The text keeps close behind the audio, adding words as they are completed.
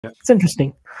it's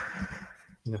interesting.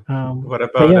 What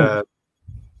about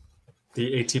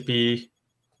the ATP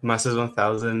Masters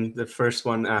 1000, the first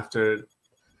one after?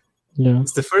 Yeah,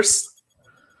 it's the first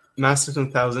Masters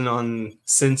 1000 on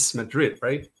since Madrid,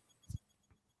 right?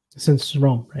 Since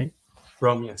Rome, right?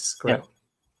 Rome, yes, correct.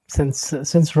 Yeah.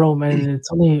 Since Rome, and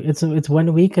it's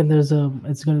 1 week, and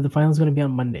the final's gonna be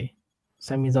on Monday,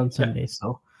 semis on Sunday.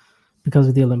 So because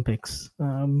of the Olympics,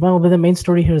 but the main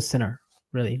story here is Sinner,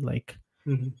 really, like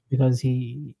because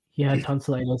he had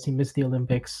tonsillitis, he missed the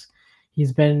Olympics.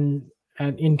 He's been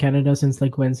in Canada since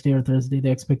like Wednesday or Thursday. The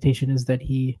expectation is that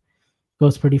he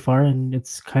goes pretty far, and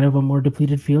it's kind of a more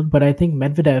depleted field. But I think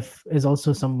Medvedev is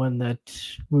also someone that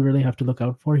we really have to look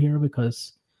out for here,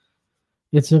 because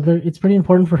it's pretty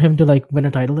important for him to like win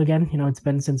a title again. It's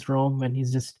been since Rome, and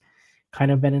he's just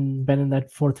kind of been in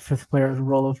that fourth, fifth player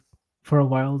role for a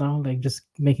while now, like just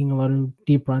making a lot of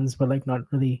deep runs, but like not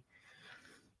really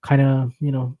kind of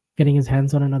getting his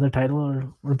hands on another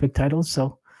title or big titles.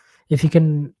 So if he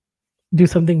can do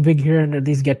something big here and at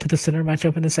least get to the Sinner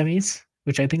matchup in the semis,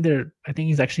 which I think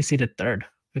he's actually seeded third,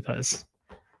 because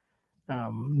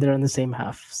they're in the same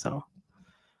half. So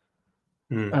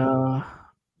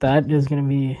that's gonna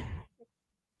be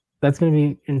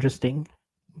interesting.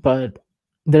 But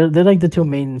they're like the two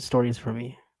main stories for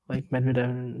me, like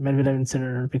Medvedev and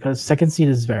Sinner, because second seed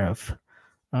is Zverev,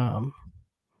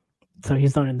 so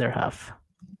he's not in their half.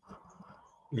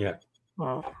 Yeah.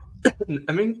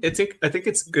 I mean, I think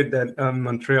it's good that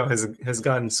Montreal has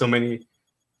gotten so many.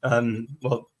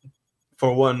 Well,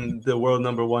 for one, the world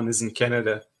number one is in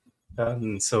Canada,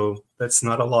 so that's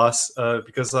not a loss.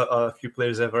 Because a few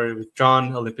players have already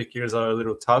withdrawn. Olympic years are a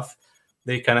little tough.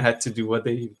 They kind of had to do what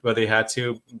they had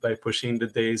to by pushing the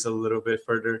days a little bit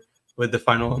further with the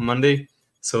final on Monday.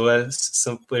 So as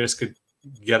some players could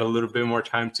get a little bit more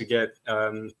time to get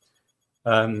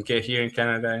here in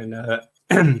Canada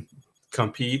and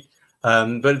compete.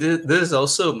 But there's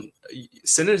also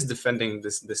Sinner's defending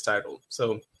this title,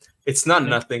 so it's not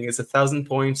nothing. It's 1,000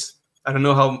 points. I don't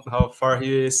know how far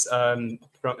he is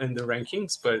from in the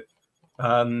rankings, but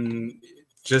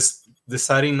just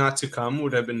deciding not to come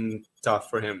would have been tough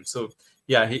for him. So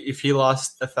yeah, if he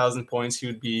lost 1,000 points, he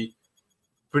would be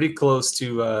pretty close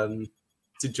to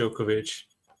Djokovic.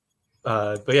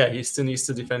 But yeah, he still needs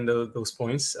to defend those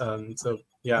points. So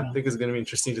yeah, I think it's going to be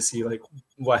interesting to see like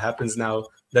what happens now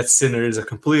that Sinner is a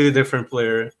completely different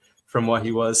player from what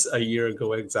he was a year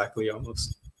ago, exactly,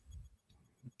 almost.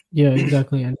 Yeah,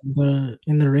 exactly. And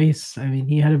in the race, I mean,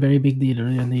 he had a very big lead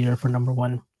early in the year for number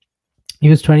one. He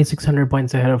was 2,600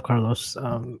 points ahead of Carlos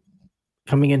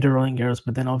coming into Roland Garros,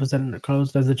 but then all of a sudden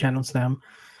Carlos does the Channel Slam.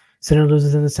 Sinner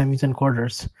loses in the semis and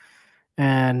quarters,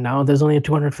 and now there's only a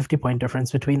 250 point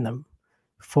difference between them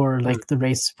for like the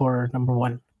race for number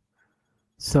one.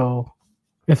 So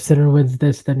if Sinner wins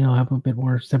this, then he'll have a bit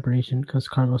more separation because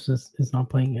Carlos is not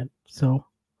playing it. So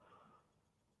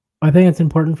I think it's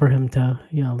important for him to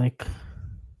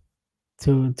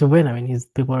to win. I mean,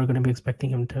 people are going to be expecting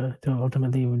him to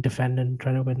ultimately defend and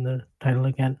try to win the title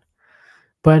again.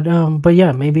 But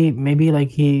yeah, maybe like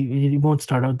he won't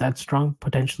start out that strong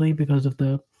potentially because of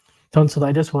the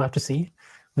tonsillitis. We'll have to see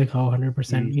like how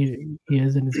 100% he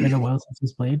is, and it's been a while since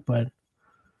he's played. But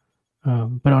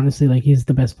honestly, like he's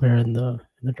the best player in the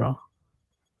draw.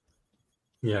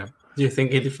 Yeah. Do you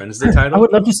think he defends the title? I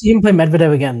would love to see him play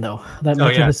Medvedev again, though. That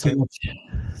matchup is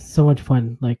so much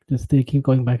fun. Like just they keep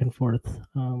going back and forth.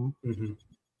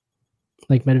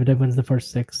 Like Medvedev wins the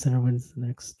first 6, Sinner wins the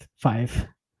next 5,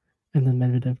 and then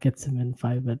Medvedev gets him in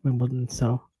 5 at Wimbledon.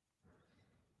 So,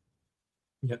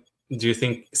 yeah. Do you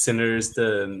think Sinner is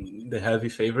the heavy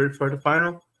favorite for the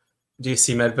final? Do you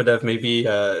see Medvedev maybe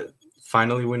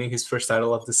finally winning his first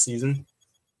title of the season?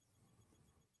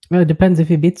 Well, it depends. If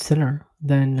he beats Sinner,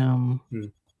 then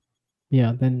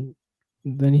yeah, then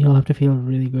he'll have to feel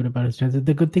really good about his chances.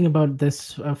 The good thing about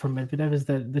this for Medvedev is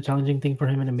that the challenging thing for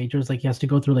him in a major is like he has to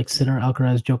go through like Sinner,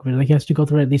 Alcaraz, Djokovic. Like he has to go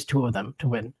through at least 2 of them to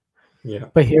win. Yeah.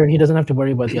 But here he doesn't have to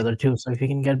worry about the other 2. So if he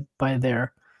can get by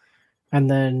there, and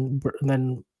then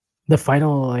the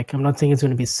final, like I'm not saying it's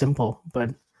going to be simple, but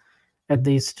at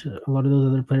least a lot of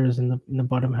those other players in the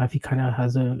bottom half, he kind of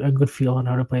has a good feel on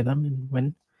how to play them and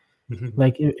win.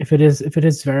 Like if it is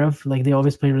Zverev, like they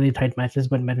always play really tight matches,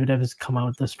 but Medvedev has come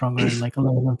out the stronger in like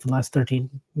 11 of the last 13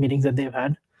 meetings that they've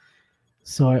had.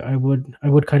 So I would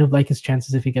kind of like his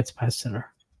chances if he gets past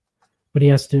Sinner, but he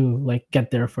has to like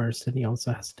get there first, and he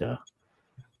also has to,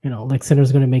 like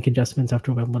Sinner's going to make adjustments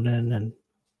after Wimbledon, and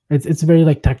it's very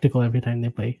like tactical every time they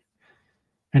play,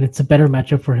 and it's a better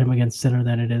matchup for him against Sinner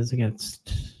than it is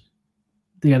against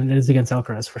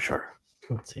Alcaraz for sure.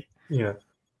 Let's see. Yeah.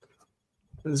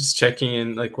 Just checking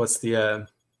in, like, what's the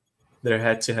their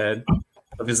head-to-head.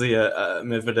 Obviously,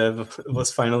 Medvedev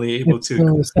was finally able to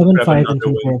grab 7-5 in another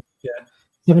favor. win. Yeah,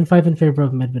 7-5 in favor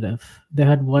of Medvedev. They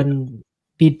had one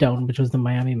beatdown, which was the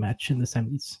Miami match in the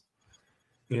semis.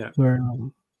 Yeah, where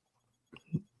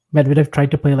Medvedev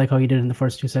tried to play like how he did in the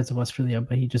first 2 sets of Australia,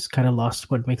 but he just kind of lost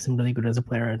what makes him really good as a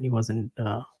player, and he wasn't.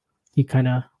 He kind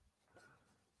of,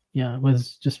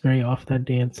 was just very off that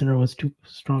day, and Sinner was too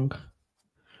strong.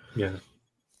 yeah.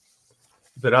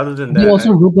 But other than I think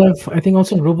that,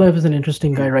 also Rublev is an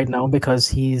interesting guy right now because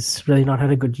he's really not had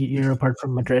a good year apart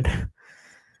from Madrid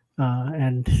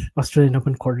and Australian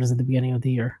Open quarters at the beginning of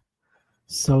the year.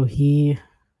 So he's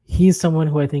someone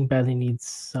who I think badly needs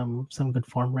some good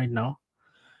form right now.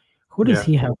 Who does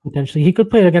he have potentially? He could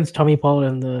play against Tommy Paul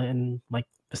in like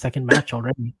the second match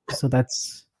already. So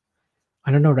that's,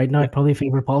 I don't know. Right now, I'd probably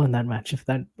favor Paul in that match if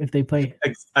they play.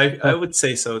 I would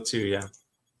say so too. Yeah.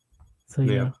 So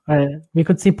we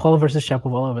could see Paul versus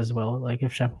Shapovalov as well. Like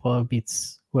if Shapovalov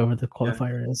beats whoever the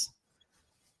qualifier is.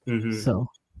 Mm-hmm. So.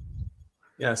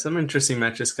 Yeah, some interesting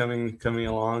matches coming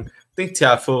along. I think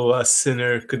Tiafoe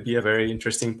Sinner could be a very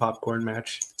interesting popcorn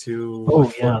match too.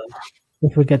 Oh yeah,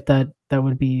 if we get that, that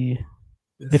would be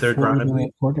the third round, I believe.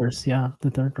 Quarters. Yeah, the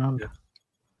third round.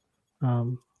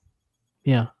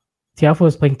 Tiafoe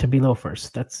is playing Tabilo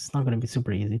first. That's not going to be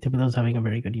super easy. Tabilo's having a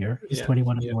very good year. He's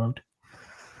 21 in the world.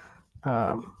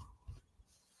 I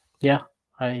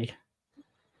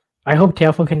hope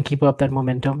Tiafoe can keep up that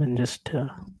momentum and just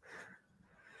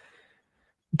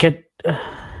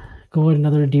go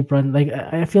another deep run. Like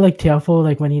I feel like Tiafoe,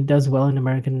 like when he does well in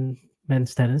American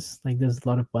men's tennis, like there's a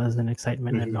lot of buzz and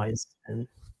excitement and noise. And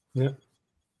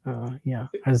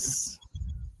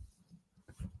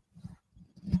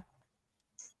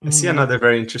I see another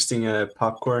very interesting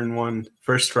popcorn one.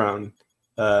 First round.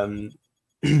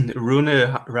 Rune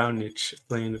Raonic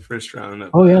playing the first round.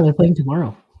 They're playing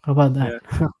tomorrow. How about that?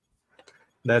 Yeah.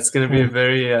 That's going to be a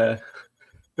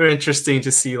very interesting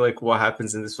to see like what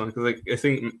happens in this one, because like I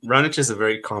think Raonic is a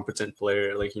very competent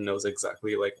player. Like he knows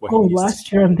exactly like what.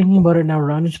 Last year I'm thinking about it now.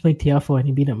 Raonic played Tiafoe and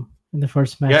he beat him in the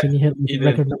first match, and he hit a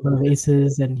record number of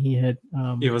aces, and he hit.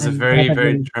 It was a very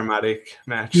dramatic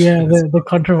match. Yeah, the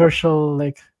controversial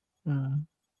like the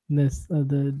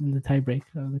tiebreak,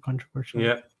 the controversial.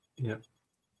 Yeah.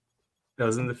 That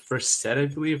was in the first set, I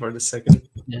believe, or the second.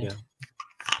 Yeah.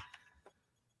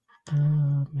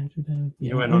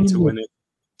 He went on to win it.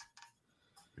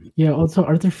 Yeah. Also,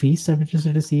 Arthur Feast. I'm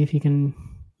interested to see if he can,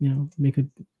 make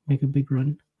a big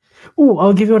run. Oh,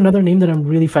 I'll give you another name that I'm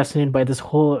really fascinated by this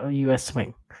whole U.S.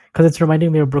 swing, because it's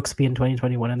reminding me of Brooksby in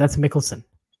 2021, and that's Mickelson.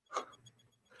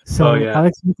 So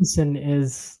Alex Mickelson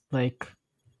is like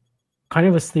kind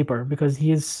of a sleeper because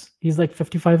he's like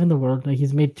 55 in the world. Like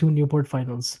he's made 2 Newport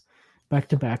finals back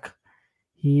to back.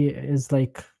 He is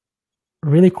like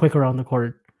really quick around the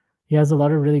court. He has a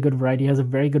lot of really good variety. He has a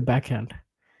very good backhand,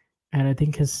 and I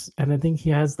think he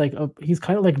has like he's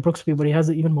kind of like Brooksby, but he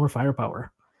has even more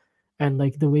firepower, and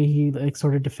like the way he like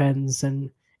sort of defends,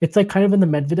 and it's like kind of in the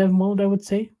Medvedev mold, I would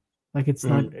say. Like it's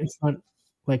not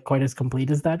like quite as complete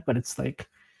as that, but it's like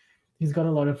he's got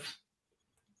a lot of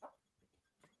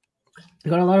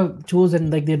tools,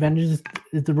 and like the advantage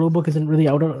is the rule book isn't really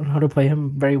out on how to play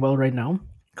him very well right now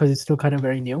because it's still kind of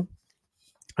very new.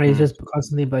 And he's just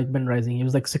constantly like been rising. He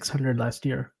was like 600 last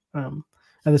year at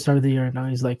the start of the year, and now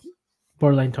he's like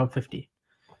borderline top 50.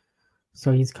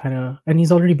 So he's and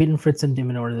he's already beaten Fritz and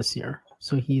Diminor this year.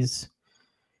 So he's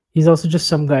also just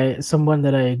someone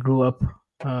that I grew up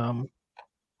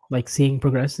like seeing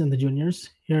progress in the juniors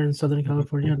here in Southern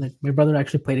California. Like my brother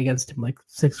actually played against him like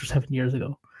 6 or 7 years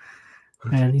ago,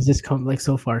 and he's just come like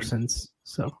so far since.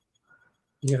 So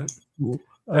yeah.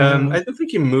 I don't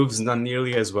think he moves not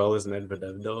nearly as well as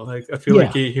Medvedev though. Like I feel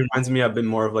like he reminds me a bit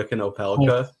more of like an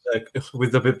Opelka, like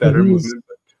with a bit better movement.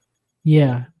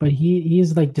 Yeah, but he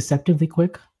is like deceptively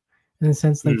quick in the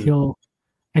sense like he'll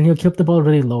keep the ball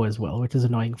really low as well, which is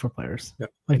annoying for players. Yeah.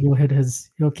 Like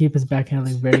he'll keep his backhand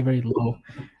like very, very low,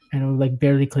 and it'll like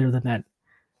barely clear the net.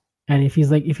 And if he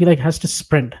has to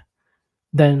sprint,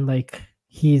 then like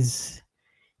he's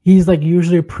like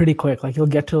usually pretty quick. Like he'll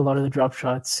get to a lot of the drop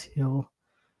shots.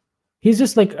 He's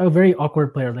just like a very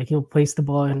awkward player. Like he'll place the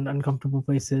ball in uncomfortable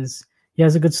places. He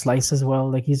has a good slice as well.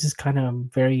 Like he's just kind of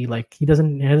very like he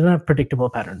doesn't have predictable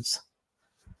patterns.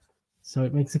 So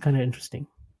it makes it kind of interesting.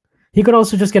 He could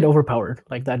also just get overpowered.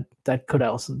 Like that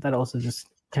also just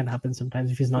can happen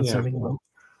sometimes if he's not serving well.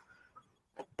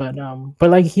 But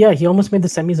like he almost made the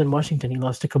semis in Washington. He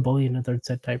lost to Kaboli in a third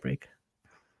set tiebreak.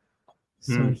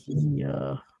 So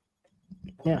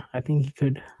I think he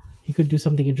could he could do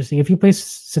something interesting. If he plays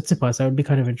Tsitsipas, I would be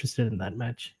kind of interested in that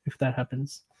match if that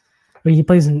happens. But he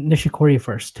plays Nishikori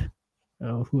first,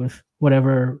 with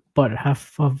whatever but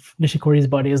half of Nishikori's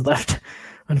body is left,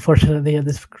 unfortunately, at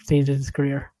this stage of his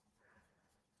career.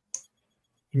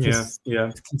 He just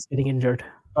keeps getting injured.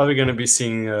 Probably going to be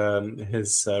seeing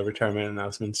his retirement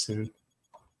announcement soon.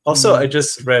 Also, I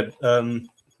just read from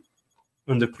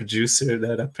the producer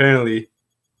that apparently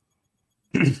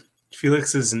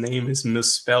Felix's name is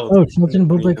misspelled. Oh, Shelton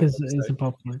Bublik is a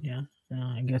popcorn. Yeah,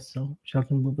 I guess so.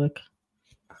 Shelton Bublik.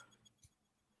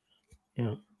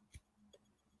 Yeah.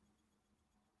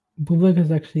 Bublik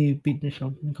has actually beaten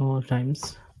Shelton a couple of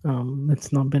times.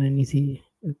 It's not been an easy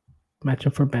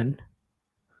matchup for Ben.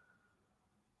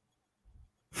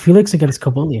 Felix against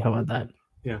Kaboli, how about that?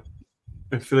 Yeah.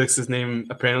 And Felix's name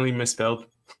apparently misspelled.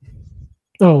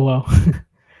 Oh, wow.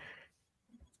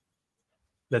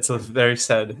 That's a very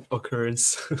sad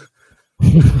occurrence.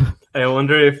 I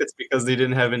wonder if it's because they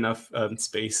didn't have enough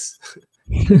space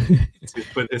to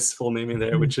put his full name in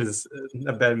there, which is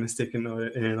a bad mistake in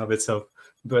and of itself.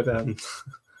 But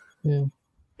yeah.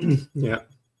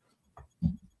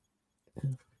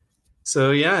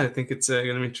 So yeah, I think it's going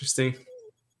to be interesting.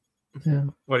 Yeah.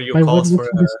 What are your calls for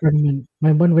this tournament?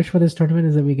 My one wish for this tournament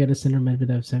is that we get a Sinner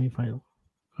Medvedev semifinal.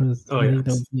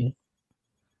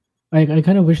 I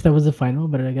kind of wish that was the final,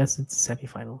 but I guess it's a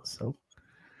semifinal. So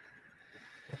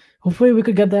hopefully we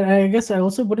could get that. I guess I'm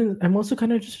also kind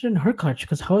of interested in Hurkacz,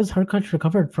 because how has Hurkacz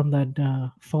recovered from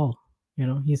that fall? You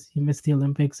know, he missed the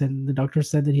Olympics, and the doctor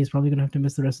said that he's probably going to have to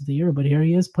miss the rest of the year. But here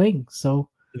he is playing. So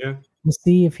yeah, we'll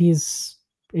see if he's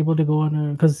able to go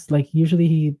on because like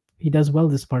usually he does well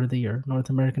this part of the year,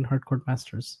 North American Hardcourt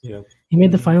Masters. Yeah, he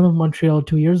made the final of Montreal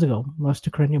 2 years ago, lost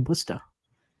to Karenia Busta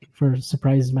for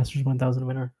surprise Masters 1000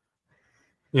 winner.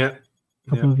 Yeah, a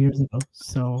couple of years ago.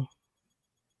 So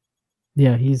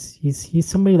yeah, he's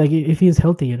somebody like if he's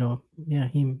healthy, you know, yeah,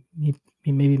 he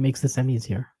maybe makes the semis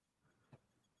here.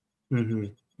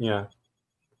 Yeah.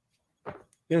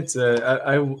 It's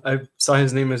I saw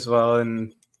his name as well,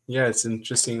 and yeah, it's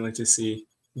interesting like to see.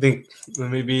 I think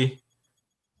maybe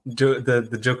the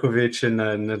Djokovic and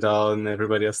Nadal and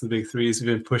everybody else, the big threes, have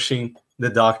been pushing the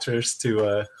doctors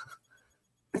to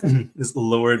just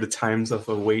lower the times of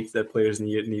a weight that players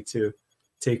need to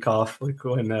take off, like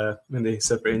when they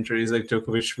suffer injuries, like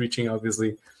Djokovic reaching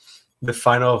obviously the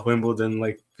final of Wimbledon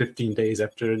like 15 days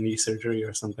after a knee surgery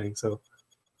or something. So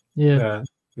yeah.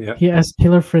 He asked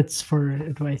Taylor Fritz for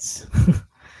advice.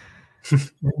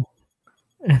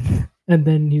 and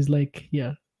then he's like,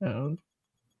 yeah,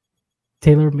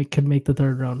 Taylor can make the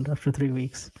third round after 3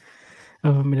 weeks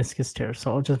of a meniscus tear,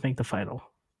 so I'll just make the final.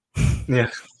 Yeah.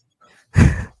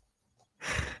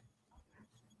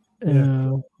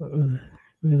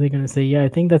 What are they gonna say? Yeah, I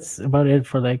think that's about it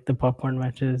for like the popcorn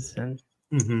matches and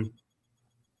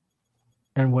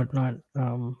and whatnot.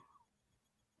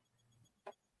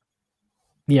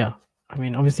 Yeah, I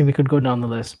mean, obviously we could go down the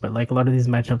list, but like a lot of these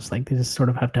matchups, like they just sort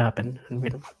of have to happen, and we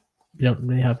don't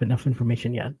really have enough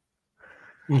information yet.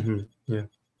 Yeah.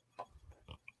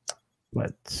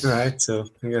 But all right, so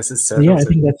I guess it's set. Yeah, I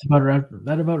think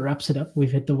that about wraps it up.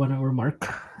 We've hit the 1 hour mark.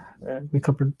 We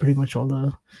covered pretty much all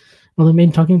the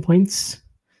main talking points.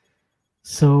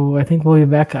 So I think we'll be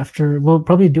back after. We'll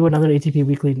probably do another ATP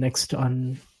Weekly next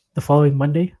on the following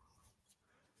Monday.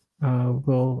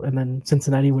 And then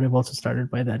Cincinnati would have also started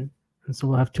by then, and so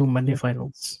we'll have 2 Monday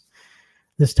finals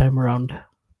this time around.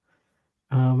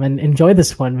 And enjoy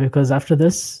this one, because after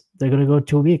this they're going to go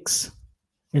 2 weeks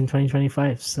in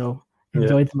 2025. So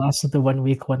enjoy the last of the 1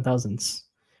 week 1000s.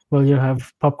 Well, you'll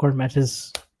have popcorn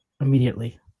matches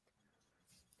immediately.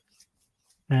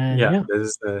 And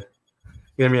this is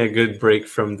gonna be a good break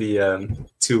from the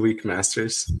 2 week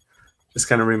Masters. Just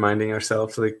kind of reminding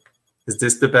ourselves, like, is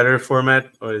this the better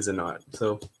format or is it not?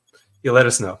 So you let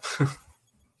us know.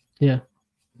 Yeah.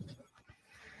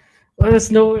 Let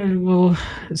us know, and we'll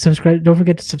subscribe. Don't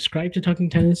forget to subscribe to Talking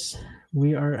Tennis.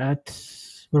 We're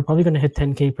probably going to hit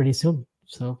 10K pretty soon.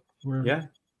 So we're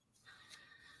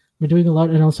doing a lot.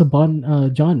 And also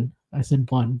John, I said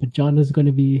Bon, but John is going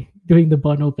to be doing the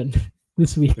Bon Open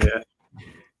this week. Yeah.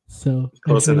 So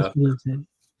close enough.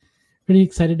 Pretty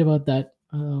excited about that.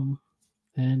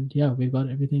 And yeah, we've got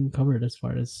everything covered as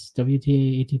far as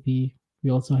WTA, ATP. We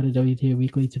also had a WTA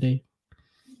Weekly today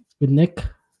with Nick.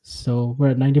 So we're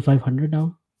at 9,500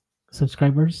 now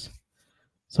subscribers.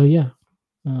 So yeah,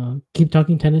 keep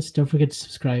talking tennis. Don't forget to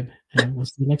subscribe, and we'll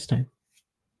see you next time.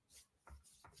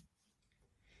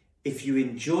 If you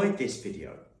enjoyed this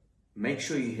video, make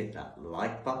sure you hit that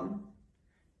like button.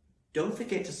 Don't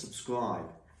forget to subscribe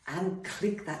and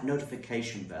click that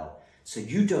notification bell so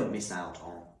you don't miss out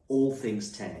on all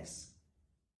things tennis.